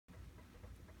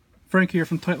Frank here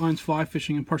from Tight Lines Fly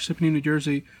Fishing in Parsippany, New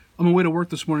Jersey. On my way to work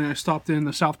this morning, I stopped in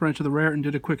the south branch of the Raritan and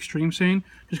did a quick stream seine.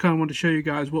 Just kind of wanted to show you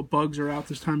guys what bugs are out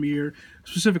this time of year,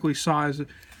 specifically size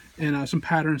and some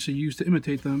patterns to use to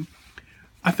imitate them.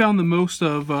 I found the most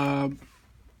of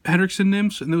Hendrickson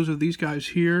nymphs, and those are these guys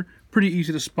here. Pretty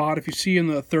easy to spot. If you see in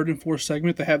the third and fourth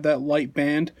segment, they have that light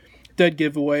band. Dead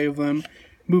giveaway of them.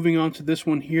 Moving on to this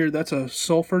one here, that's a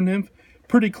sulfur nymph.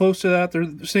 Pretty close to that. They're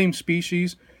the same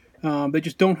species. They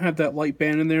just don't have that light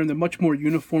band in there, and they're much more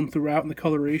uniform throughout in the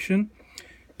coloration.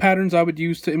 Patterns I would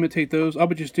use to imitate those, I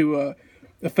would just do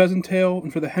a pheasant tail,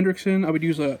 and for the Hendrickson, I would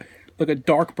use a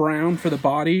dark brown for the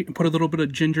body, and put a little bit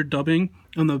of ginger dubbing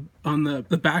on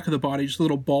the back of the body, just a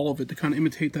little ball of it to kind of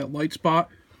imitate that light spot.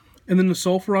 And then the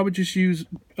sulfur, I would just use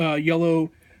yellow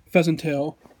pheasant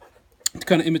tail to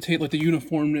kind of imitate like the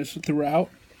uniformness throughout.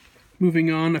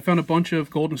 Moving on, I found a bunch of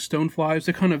golden stoneflies.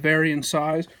 They kind of vary in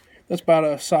size. That's about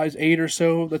a size 8 or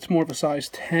so. That's more of a size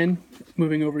 10.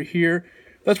 Moving over here,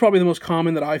 that's probably the most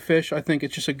common that I fish. I think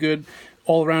it's just a good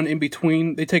all-around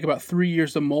in-between. They take about 3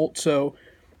 years to molt, so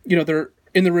you know they're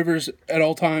in the rivers at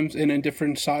all times and in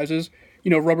different sizes.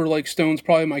 You know, rubber-like stone's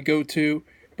probably my go-to,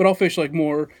 but I'll fish like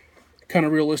more kind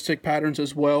of realistic patterns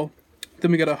as well.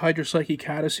 Then we got a hydropsyche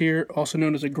caddis here, also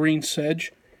known as a green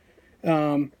sedge.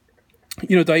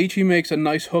 You know, Daiichi makes a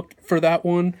nice hook for that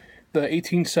one. The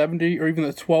 1870 or even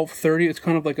the 1230, it's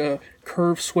kind of like a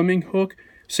curved swimming hook.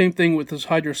 Same thing with this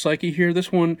hydropsyche here.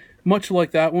 This one, much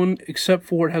like that one, except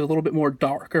for it has a little bit more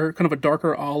darker, kind of a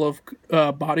darker olive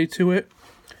body to it.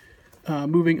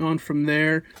 Moving on from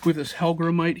there, we have this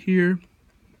Helgramite here.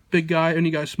 Big guy, any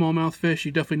guy smallmouth fish,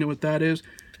 you definitely know what that is.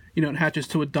 You know, it hatches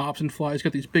to a dobson fly. It's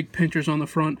got these big pinchers on the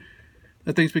front.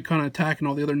 That thing's been kind of attacking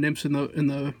all the other nymphs in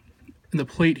the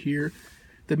plate here.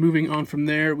 Then moving on from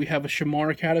there, we have a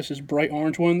Shamara caddis, this bright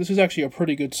orange one. This is actually a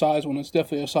pretty good size one. It's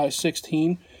definitely a size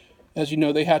 16. As you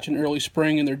know, they hatch in early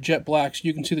spring and they're jet black, so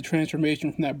you can see the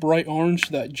transformation from that bright orange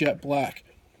to that jet black.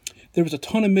 There was a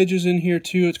ton of midges in here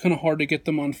too. It's kind of hard to get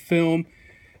them on film.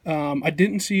 I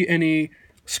didn't see any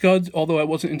scuds, although I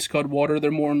wasn't in scud water.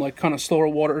 They're more in like kind of slower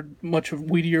water, much of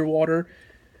weedier water.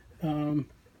 And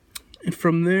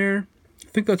from there,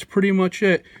 I think that's pretty much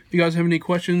it. If you guys have any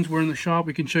questions, we're in the shop.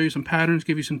 We can show you some patterns,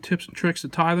 give you some tips and tricks to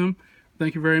tie them.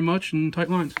 Thank you very much, and tight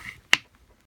lines.